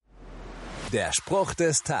Der Spruch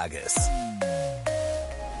des Tages.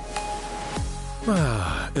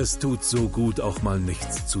 Es tut so gut, auch mal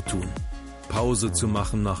nichts zu tun. Pause zu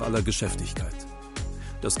machen nach aller Geschäftigkeit.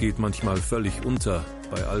 Das geht manchmal völlig unter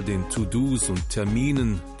bei all den To-Dos und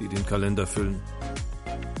Terminen, die den Kalender füllen.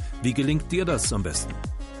 Wie gelingt dir das am besten?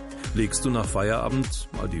 Legst du nach Feierabend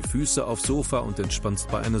mal die Füße aufs Sofa und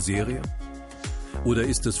entspannst bei einer Serie? Oder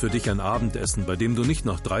ist es für dich ein Abendessen, bei dem du nicht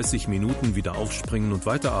nach 30 Minuten wieder aufspringen und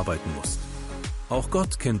weiterarbeiten musst? Auch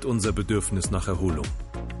Gott kennt unser Bedürfnis nach Erholung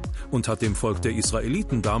und hat dem Volk der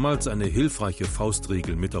Israeliten damals eine hilfreiche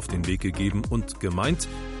Faustregel mit auf den Weg gegeben und gemeint: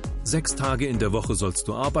 6 Tage in der Woche sollst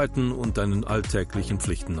du arbeiten und deinen alltäglichen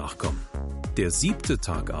Pflichten nachkommen. Der 7.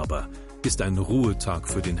 Tag aber ist ein Ruhetag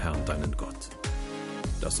für den Herrn, deinen Gott.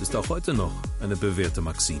 Das ist auch heute noch eine bewährte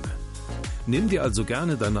Maxime. Nimm dir also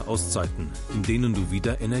gerne deine Auszeiten, in denen du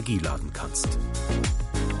wieder Energie laden kannst.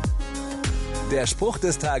 Der Spruch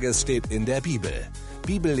des Tages steht in der Bibel.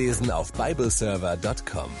 Bibellesen auf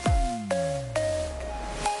bibleserver.com.